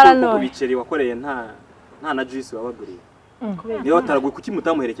ariko baranoye kubiceri wakoreye nta na juice wabaguriye niyo wataraguye kuki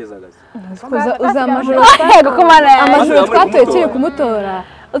mutamuherekezaga uzamajoro twatoye turi kumutora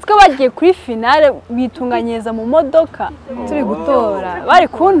utwo bagiye kuri finale bitunganyiriza mu modoka turi gutora bari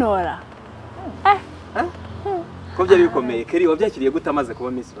kuntora ko byari bikomeye Keri wabyakiriye gute amaze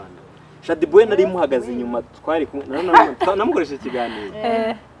kuba Miss Rwanda? Shadiboy nari muhagaze inyuma twari namukoresha ikiganiro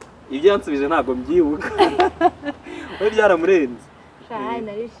ibyo yansubije ntabwo mbyibuka we byaramurenze cyane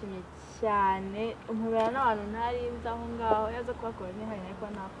narishimye cyane umpobera n'abantu ntarinze aho ngaho yaza kubakora n'ihari ariko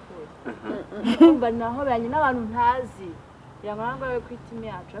napfuye kumva naho banye n'abantu ntazi yamanga we kwitimi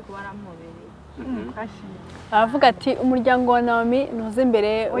yacu ariko barampobereye aravuga ati umuryango wa Naomi nuze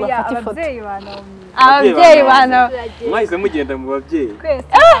imbere bafite ifoto ababyeyi ba Naomi mwahise mugenda mu babyeyi twese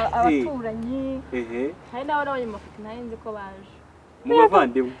abaturanyi hari n'abo n'abanyamafoto narinzi ko baje mu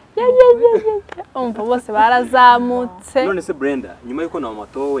bavandimwe umva bose barazamutse. none se Brenda nyuma yuko nawe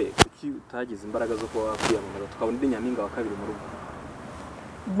matowe kuki utagize imbaraga zo kuba kwiyamamaza tukabona indi nyampinga wa kabiri mu rugo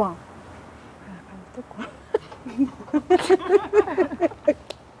bon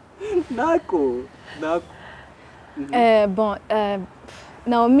nako bon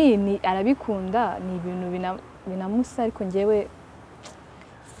Naomi ni arabikunda ni ibintu binamusa ariko njyewe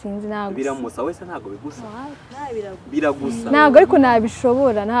sinzi ntabwo biramusa wese ntabwo bigusa biragusa ntabwo ariko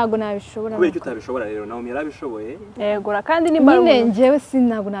nabishobora kubera ko utabishobora rero Naomi yarabishoboye Yegura kandi nimba nyine njyewe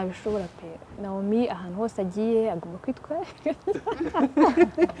ntabwo nabishobora pe Naomi ahantu hose agiye agomba kwitwara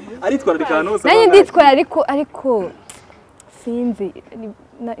aritwararika ahantu hose nanjye nditwara ariko sinzi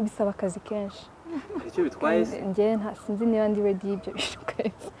bisaba akazi kenshi icyo bitwaye njye sinzi niba ndi ready y'ibyo bishoboka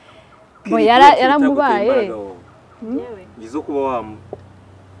bo yaramubaye izo kuba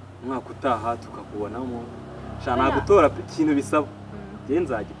mwaka utaha tukakubonamo shana gutora ikintu bisaba njye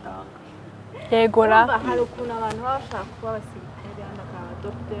nzagitanga Yegura hari ukuntu abantu baba bashaka kuba abasirikare aka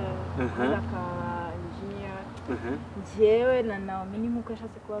doctor aka engineer njyewe na Naomi ni nkuko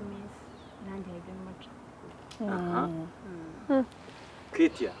yashatse kuba miss nanjye nibyo mumaca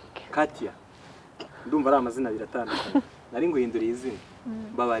Katia ndumva ari amazina abiri atandukanye nari nguhinduriye izina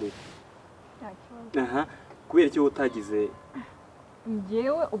babarira kubera icyo utagize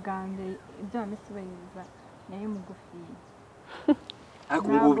njyewe ugande ibyo bamesubiriza nayo mugufi ariko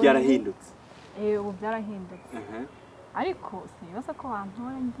ubu byarahindutse ubu byarahindutse ariko sinibaza ko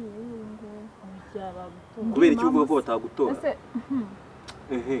wantora ngiye ngo byaba gutora kubera icyo uvuga ko batagutora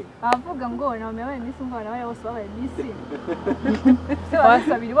avuga ngo nawe yabaye misi ngo nawe bose babaye misi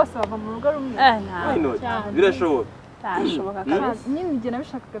babiri bose bava mu rugo rumwe birashoboka nyine njye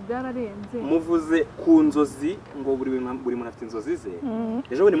nabishakaga byararenze muvuze ku nzozi ngo buri muntu afite inzozi ze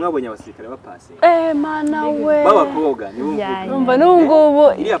ejo bundi mwabonye abasirikare bapasi mana we b'abakobwa nibo numva n'ubungubu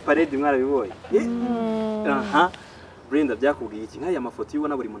iriya parade mwarabibonye Brenda byakubwiye iki nk'aya mafoto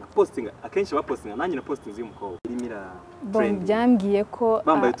y'ubona buri muntu postinga akenshi bapostinga nanjye na posting y'umukobwa irimira trend byambwiye ko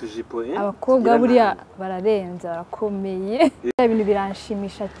bambaye tujipo abakobwa buriya bararenza barakomeye ibintu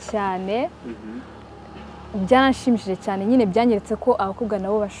biranshimisha cyane byanshimishije cyane nyine byanyeretse ko abakobwa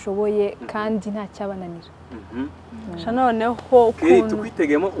nabo bashoboye kandi nta cyabananira noneho ukuntu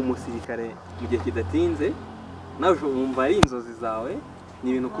tukwitegemo umusirikare mu gihe kidatinze nawe wumva ari inzozi zawe ni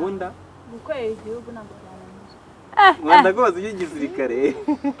ibintu ukunda gukorera igihugu ntabwo Rwanda rwose y'igisirikare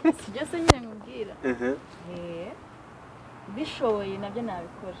sibyo se nyine nkubwira bishoboye nabyo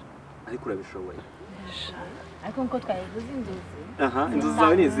nabikora ariko urabishoboye ariko nkuko twabivuze inzozi inzozi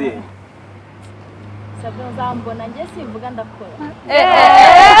zawe ni izihe sabyo nzambona njye simvuga ndakora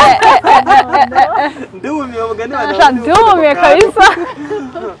ndumiye mugani ndumiye kabisa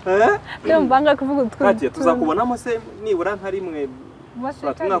ndumva kuvuga utwo Katia tuzakubonamo se nibura nka rimwe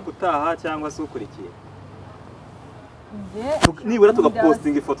umwaka utaha cyangwa se ukurikiye nibura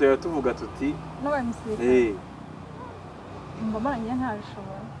tugapostinga ifoto yawe tuvuga tuti nabaye umusirikare mbamara njye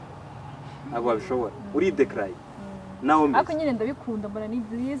ntabishobora ntabwo wabishobora urideclare Naomi ariko nyine ndabikunda mbona ni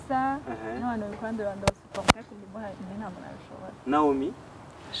byiza n'abantu babikunda ndabasuka ariko njye ntabwo nabishobora Naomi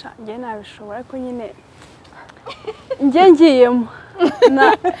njye nabishobora ariko nyine njye ngiyemo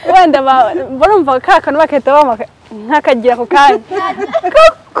wenda barumva ka kantu bakahita bamaka nkakagira ako kanya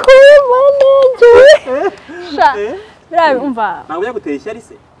ntabwo yaguteye ishyari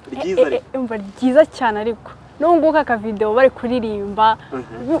se ryiza umva ryiza cyane ariko n'ubungubu aka video bari kuririmba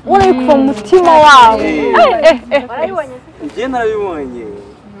ubona yuko kuva mu mutima wabo njye narabibonye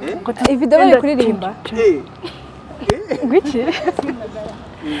video bari kuririmba ngwiki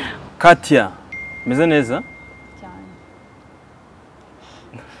Katia meze neza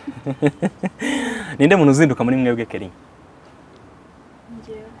ninde muntu uzinduka muri mwebwe Keri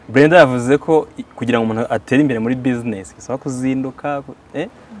Brenda yavuze ko kugira ngo umuntu atere imbere muri business bisaba kuzinduka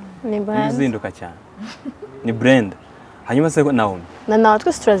uzinduka cyane ni Brenda hanyuma se Naomi nawe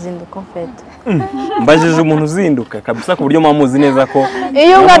twese turazinduka mfete mbajije umuntu uzinduka kabisa ku buryo mamuzi neza ko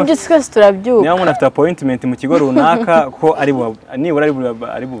iyo mwabyutse twese turabyuka niba umuntu afite appointment mu kigo runaka ko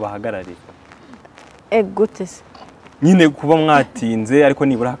ari bubahagararire gute se nyine kuba mwatinze ariko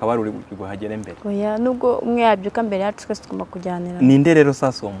nibura hakaba ari guhagera imbere oya nubwo umwe yabyuka mbere yacu twese tugomba kujyanira ninde rero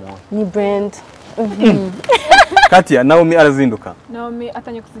sasa uwo muntu ni Brenda Katia Naomi arazinduka Naomi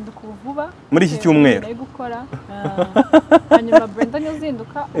atanye kuzinduka vuba muri iki cyumweru ari gukora hanyuma Brenda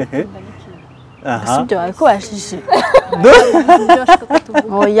nyozinduka ukunda sibyo ariko bashije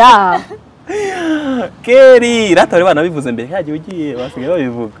oya Keri ratare bana bivuze mbere yagiye ugiye basigaye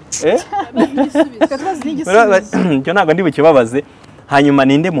babivuga cyo ntabwo ndi bukibabaze hanyuma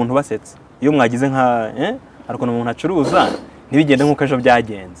ninde muntu basetse iyo mwagize nka ariko umuntu acuruza ntibigende nk'uko ejo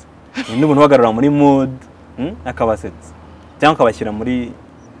byagenze undi muntu uhagarara muri mood akabasetsa cyangwa akabashyira muri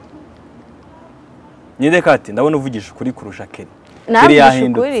nyedeka ati ndabona uvugisha ukuri kurusha Kelly navugisha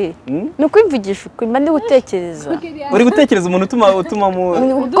ukuri ni ukwimvugisha ukuri mba ndi gutekereza uri gutekereza umuntu utuma mu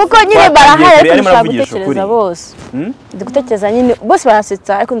kuko nyine barahari ariko ndashaka gutekereza bose ndi gutekereza nyine bose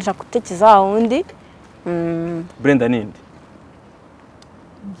barasetsa ariko ndashaka gutekereza wa wundi Brenda ninde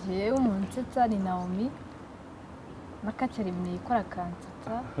njyewe umuntu nsetsa ni Naomi nakacari ibintu yikora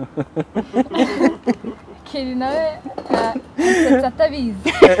kansetsa Kelly nawe nsetsa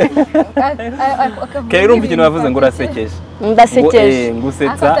atabizi Kelly urumva ikintu wavuze ngo urasekeje ndasekeje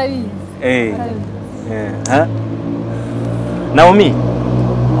ngusetsa Naomi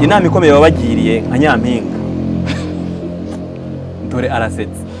inama ikomeye wabagiriye nka Nyampinga dore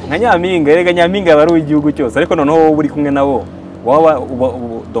arasetsa nka Nyampinga erega Nyampinga bari w'igihugu cyose ariko noneho wowe uri kumwe nabo waba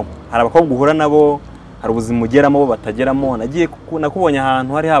hari abakobwa uhura nabo hari ubuzima ugeramo bo batageramo nagiye nakubonye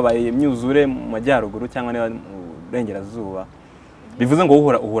ahantu hari habaye imyuzure mu majyaruguru cyangwa niba mu burengerazuba bivuze ngo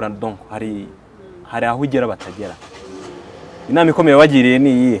uhura donc hari aho ugera batagera inama ikomeye wagiriye ni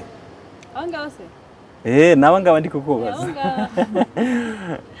iyihe abangaba se nabangaba ndi kukubaza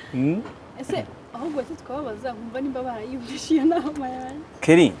ese ahubwo twababaza nkumva nimba barayumvishiye nama yanjye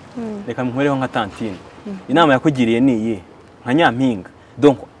Kelly reka nkwereho nka Tantine inama yakugiriye ni iyihe nka Nyampinga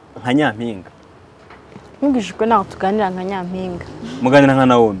donc nka Nyampinga nkugisha ko naho tuganira nka Nyampinga muganira nka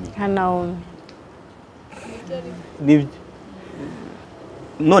Naomi nibyo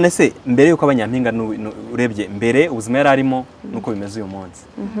none se mbere yuko Abanyampinga urebye mbere ubuzima yari arimo nuko bimeze uyu munsi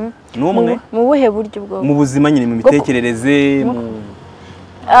numwe mu buhe buryo bwo mu buzima nyine mu mitekerereze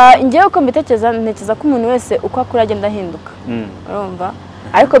ngewe uko mbitekereza ntekereza ko umuntu wese uko akura agenda ahinduka urumva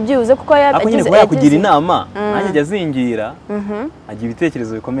ariko byibuze kuko yakugira inama nanjye ajya azingira agira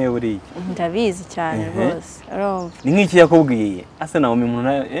ibitekerezo bikomeye buriya ndabizi cyane rwose urumva ni nk'iki yakubwiye ase nawe umuntu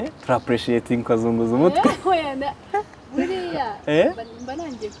turapureshiyeti ukazunguza umutwe buriya mba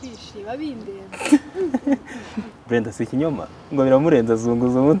nangiye kwishima bindenze Brenda si ikinyoma ngo biramurenza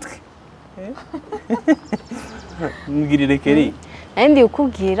azunguza umutwe mbwirire Kelly ndi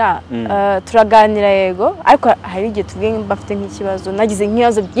ukubwira turaganira yego ariko hari igihe tubwiye mba afite nk'ikibazo nagize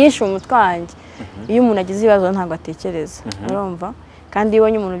nk'ibibazo byinshi mu mutwe wanjye iyo umuntu agize ibibazo ntabwo atekereza urumva kandi iyo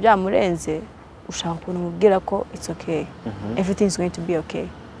ubonye umuntu byamurenze ushaka ukuntu umubwira ko it's okay everything is going to be okay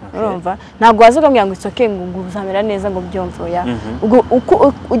urumva ntabwo waza ukambwira ngo it's okay ngo uzamera neza ngo byumve oya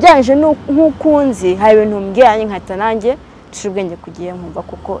ujyanyije nk'ukunzi hari ibintu umbwiranye nkahita nanjye nshyira ubwenge kugiye nkumva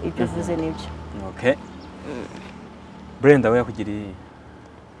kuko ibyo uvuze nibyo okay Brenda we yakugiriye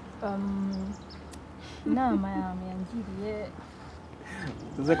inama yangiriye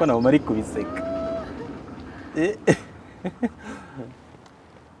uze ko nawe ari kubiseka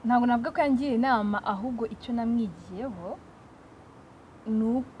ntabwo navuga ko yangiriye inama ahubwo icyo namwigiyeho ni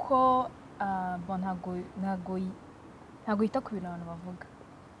uko ntabwo yita ku bintu abantu bavuga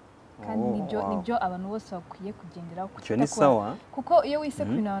kandi nibyo abantu bose bakwiye kugenderaho icyo ni sawa kuko iyo wise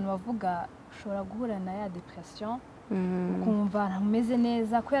ku bintu abantu bavuga ushobora guhura na ya depression ukumva ntameze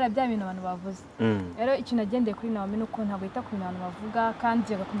neza kubera bya bintu abantu bavuze rero ikintu nagendeye kuri Naomi ni uko ntabwo yita ku bintu abantu bavuga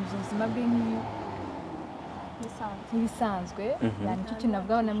kandi agakomeza ubuzima bwe nk'ibisanzwe yani icyo kintu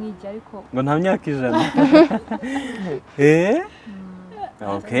navugaho namwigiye ariko ngo nta myaka 100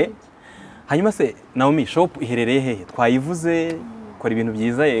 okay hanyuma se Naomi shop iherereye hehe twayivuze kora ibintu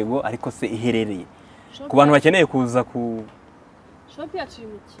byiza yego ariko se iherereye ku bantu bakeneye kuza ku shop yacu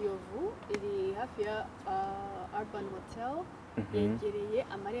mu Kiyovu iri hafi ya Urban Hotel yegereye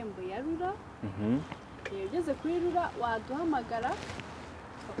amarembo ya Rura iyo ugeze kuri Rura waduhamagara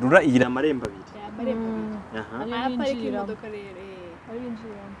Rura igira amarembo abiri aparika imodoka rero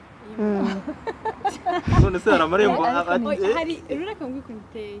none se hari amarembo hari Rura kangwi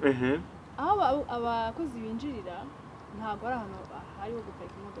kuniteye aho abakozi binjirira ntabwo ari ahantu hari ho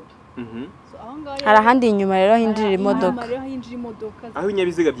guparika imodoka hari ahandi inyuma rero hinjira imodoka aho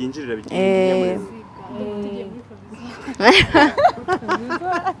ibinyabiziga byinjirira bigiye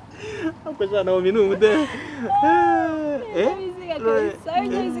ako jana Naomi n'umude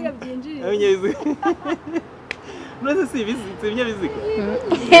ibinyabiziga byinjirira none si ibinyabiziga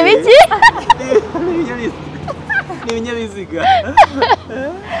ibiki ibinyabiziga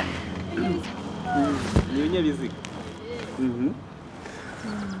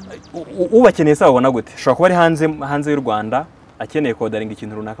ubakeneye se wabona gute ushobora kuba ari hanze y'u Rwanda akeneye kodaringa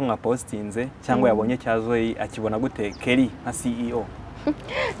ikintu runaka mwa postinze cyangwa yabonye cyazoye akibona gute Kelly nka CEO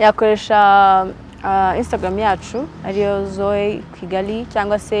yakoresha Instagram yacu ariyo Zoe Kigali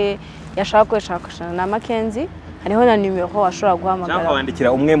cyangwa se yashaka gukoresha na Makenzi hariho na numero washobora guhamagara cyangwa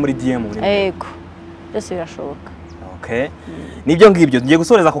wandikira umwe muri DM yego byose birashoboka Okay. Nibyo ngibyo ngiye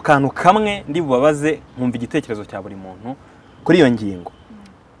gusoreza ku kantu kamwe ndi bubabaze nkumva igitekerezo cya buri muntu kuri iyo ngingo.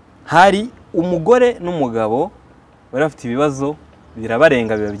 Hari umugore n'umugabo bari bafite ibibazo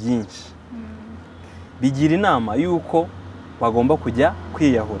birabarenga biba byinshi. Bigira inama yuko bagomba kujya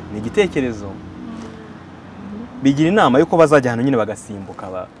kwiyahura. Ni igitekerezo. Bigira inama yuko bazajya hano nyine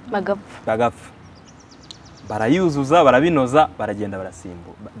bagasimbuka bagapfa. Barayuzuza barabinoza baragenda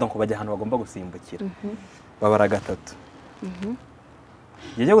barasimbuka. Donc bajya hano bagomba gusimbukira. Babara gatatu.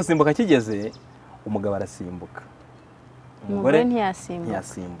 Igihe cyo gusimbuka kigeze umugabo arasimbuka. Umugore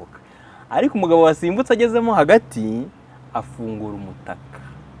ntiyasimbuka. Ariko umugabo wasimbutse agezemo hagati afungura umutaka.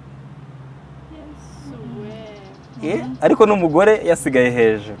 Ariko n'umugore yasigaye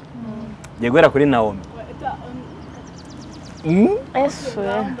hejuru. Ngiye guhera kuri Naomi.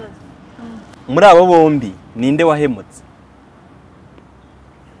 Muri abo bombi ninde wahemutse?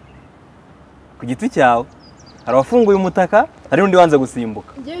 Ku giti cyawe hari wafunguye umutaka hari undi wanze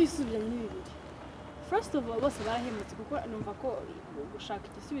gusimbuka. Ngiye bisubira n'ibibiri. First of all bose barahemutse kuko numva ko gushaka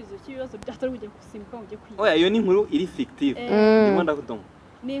igisubizo cy'ibibazo byatari kujya gusimbuka ngo ujye kwiga. Oya iyo ni inkuru iri fictive. Ndimo ndakudoma.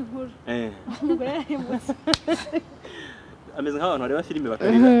 Ni inkuru. Umugore yarahemutse. Ameze nk'abantu bareba filime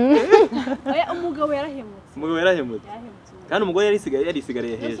bakarira. Oya umugabo yarahemutse. Umugabo yarahemutse. Kandi umugore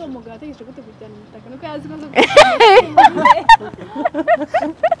yarisigariye hejuru. Ese umugabo ategereje gute kujyana umutaka nuko yazi ko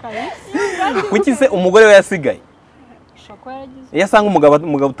kuki se umugore we yasigaye? Shako yaragize. Yasanga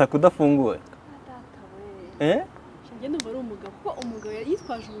umugabo utakudafunguye. Njye ndumva ari umugabo kuko umugabo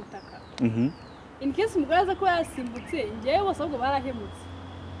yitwaje umutaka. In case umugore aza ko yasimbutse njyewe bose ahubwo barahemutse.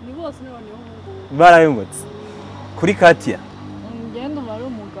 Ni bose noneho ngo barahemutse. Kuri Katia. Njye ndumva ari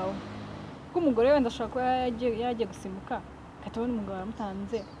umugabo. Kuko umugore wenda ashaka ko yagiye gusimbuka. Katabona umugabo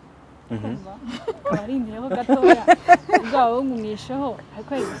aramutanze. Kumva. Arindiyeho gatoya. Ubwo ngumwisheho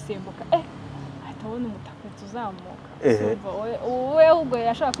ariko ari gusimbuka. Atabona umutaka tuzamuka. Wowe ahubwo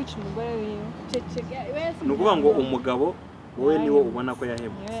yashaka kwica umugore wiwe. Ni ukuvuga ngo umugabo wowe niwo ubona ko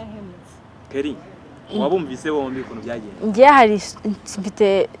yahemutse. Keri wabumvise bombi ukuntu byagenze? Ngiye hari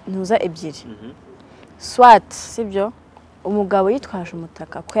mfite ntuza ebyiri. Swat sibyo umugabo yitwaje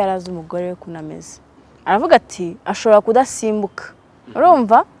umutaka ko yarazi umugore we kunameze. Aravuga ati ashobora kudasimbuka.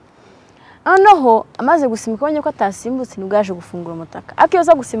 Urumva? Noneho amaze gusimbuka abonye ko atasimbutse nibwo yaje gufungura umutaka.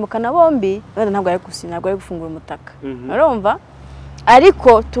 Akiyoza gusimbuka na bombi wenda ntabwo ari gufungura umutaka. Urumva?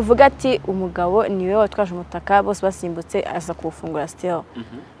 Ariko tuvuga ati umugabo niwe watwaje umutaka bose basimbutse aza kuwufungura still.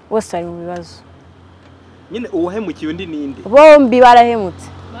 Bose bari mu bibazo. Nyine uwahemukiye undi ninde? Bombi barahemutse.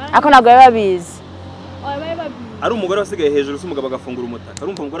 Ako ntabwo babizi. Ari umugore wasigaye hejuru umugabo agafungura umutaka.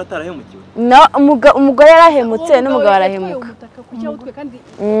 Urumva umugore atarahemukiwe? No, umugore yarahemutse n'umugabo arahemuka.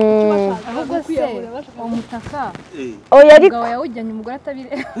 Ahubwo se umutaka. Oya ariko umugabo yawujyanye umugore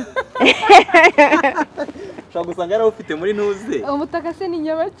atabire. Ushaka gusanga yari ufite muri ntuze. Umutaka se ni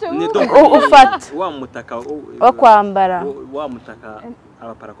nyabacyo. Ufata. Wa mutaka wo kwambara. Wa mutaka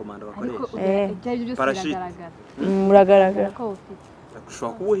abaparakomando bakoresha. Biragaragara. Muragaragara ko ufite.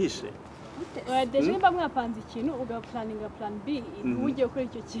 Ushobora kubuhishe. Deje nimba mwapanze ikintu ugaplaninga plan B ugiye gukora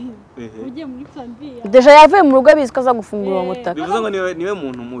icyo kintu. Ugiye muri plan B. Deja yavuye mu rugo abizi ko aza gufungura uwo mutaka. Bivuze ngo niwe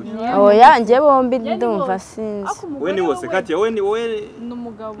muntu mubi. Oya ngiye bombi ndumva sinzi. We ni wose Katia we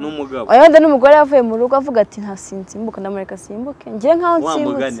n'umugabo. Oya wenda n'umugore yavuye mu rugo avuga ati nta sinzimbuka ndamureka simbuke. Ngiye nkaho nsimbutse.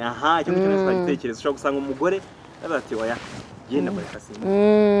 Wamugani aha cyo kintu twagitekerezo ushobora gusanga umugore ati oya genda mureka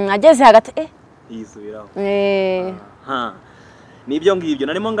simbuke. Ageze hagati yisubiraho. Nibyo ngibyo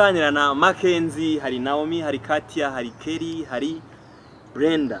narimo nganira na Mackenzie, hari Naomi, hari Katia, hari Keri, hari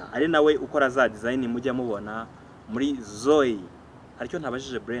Brenda, ari nawe ukora za design mujya mubona muri Zoe. Aricyo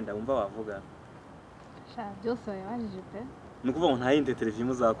ntabajije Brenda wumva wavuga. Byose yabajije pe. Nukuvuga ngo nta yindi televiziyo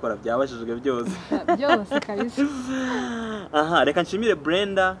muzakora byabajijwe byose. Byose kabisa. Aha, reka nshimire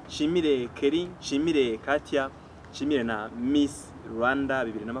Brenda, nshimire Keri, nshimire Katia, nshimire na Miss Rwanda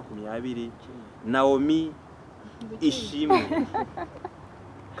 2020, Naomi ishimwe.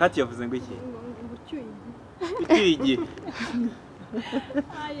 Kati yavuze ngo iki? Ucyuye.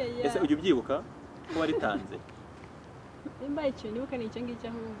 Ese ujye ubyibuka ko wari Tanze? Nimba icyo nibuka ni icyo ngicyo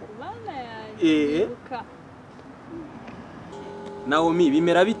ahubwo bana yayibuka. Naomi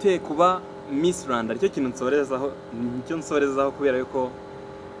bimera bite kuba Miss Rwanda? Icyo kintu nsorezaho kubera yuko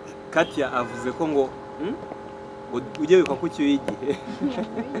Katia avuze ko ngo ujye wibuka ko ucyuye igihe.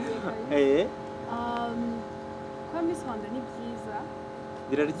 Kwa Miss Rwanda ni byiza.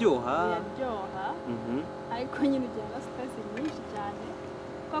 Biraryoha. Ariko nyine ugenda stress nyinshi cyane.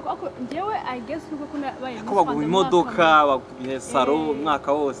 Ako njyewe I guess nuko kuna baye Miss Rwanda. Ko baguha imodoka, baguha saro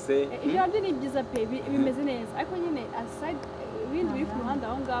umwaka wose. Ibyo byo ni byiza pe bimeze neza. Ariko nyine aside ibindi biri ku ruhande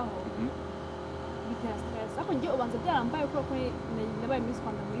aho ngaho. bitera stress ariko njye ubanza byarambaye kuko nabaye Miss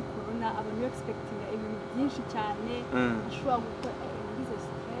Rwanda muri corona abantu expectinga ibintu byinshi cyane ashobora gukora ibigize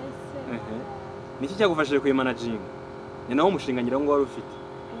stress niki cyagufashije kuyimanaging ni nawo umushinga ngira ngo wari ufite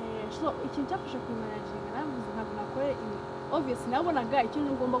so ikintu cyafashe kuyimanaging navuze ntabwo nakore obviously nabonaga ikintu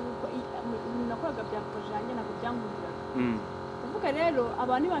ngomba gukora nakoraga bya projet yanjye ntabwo byankundira kuvuga rero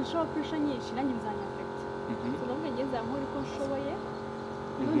abantu banshobora pressure nyinshi nanjye bizanyafect so ndavuga ngeze nkora uko nshoboye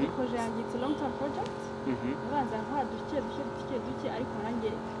n'undi projet yanjye it's a long term project nabanza nkora duke ariko nanjye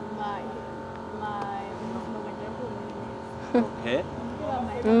ubuzima bwanjye bw'umuntu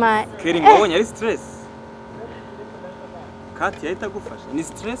Keri ngabonye ari stress Kati yahita gufasha ni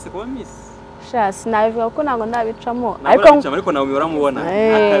stress kuba Miss sha sinabivuga ko ntabwo ndabicamo ariko nawe uramubona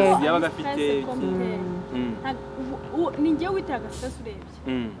akazi yabaga afite ni njye witaga stress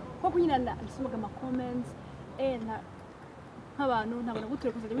urebye kuko nyine ndasumaga ama comments nk'abantu ntabwo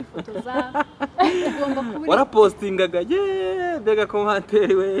nagutuye kuzajya bifotoza ugomba kuba warapostingaga mbega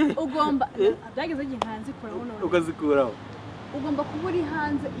commentaire we ugomba byageze igihe nzikuraho none ukazikuraho ugomba kuba uri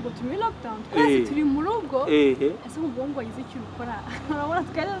hanze ngo turi lockdown twese turi mu rugo ese ubwonko wagize icyo ukora urabona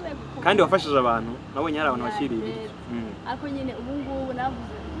twareze kandi wafashije abantu nabonye hari abantu bakiriye ariko nyine ubu ngubu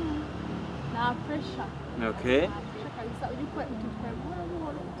navuze na pressure kabisa uri ko tutwaye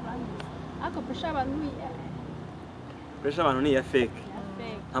buhoro turangiza ariko pressure abantu ni ya fake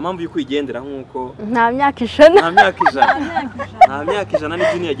nta mpamvu yuko uyigendera nk'uko nta myaka ijana nta myaka ijana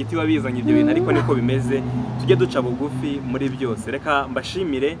n'ijuniya giti wabizanye ibyo bintu ariko niko bimeze tujye duca bugufi muri byose reka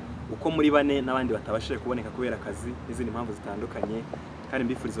mbashimire uko muri bane n'abandi batabashije kuboneka kubera akazi n'izindi mpamvu zitandukanye kandi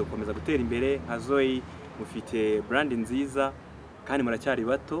mbifuriza gukomeza gutera imbere nka Zoe mufite brand nziza kandi muracyari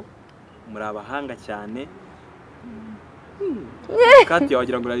bato muri abahanga cyane Kati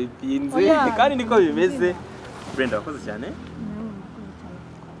wagira ngo urabitinze kandi niko bimeze Brenda wakoze cyane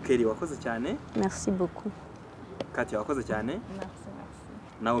Keri wakoze cyane merci beaucoup Kati wakoze cyane merci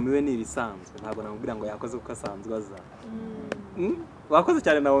Naomi we ni ibisanzwe ntabwo namubwira ngo yakoze kuko asanzwe aza wakoze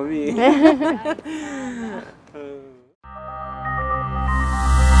cyane Naomi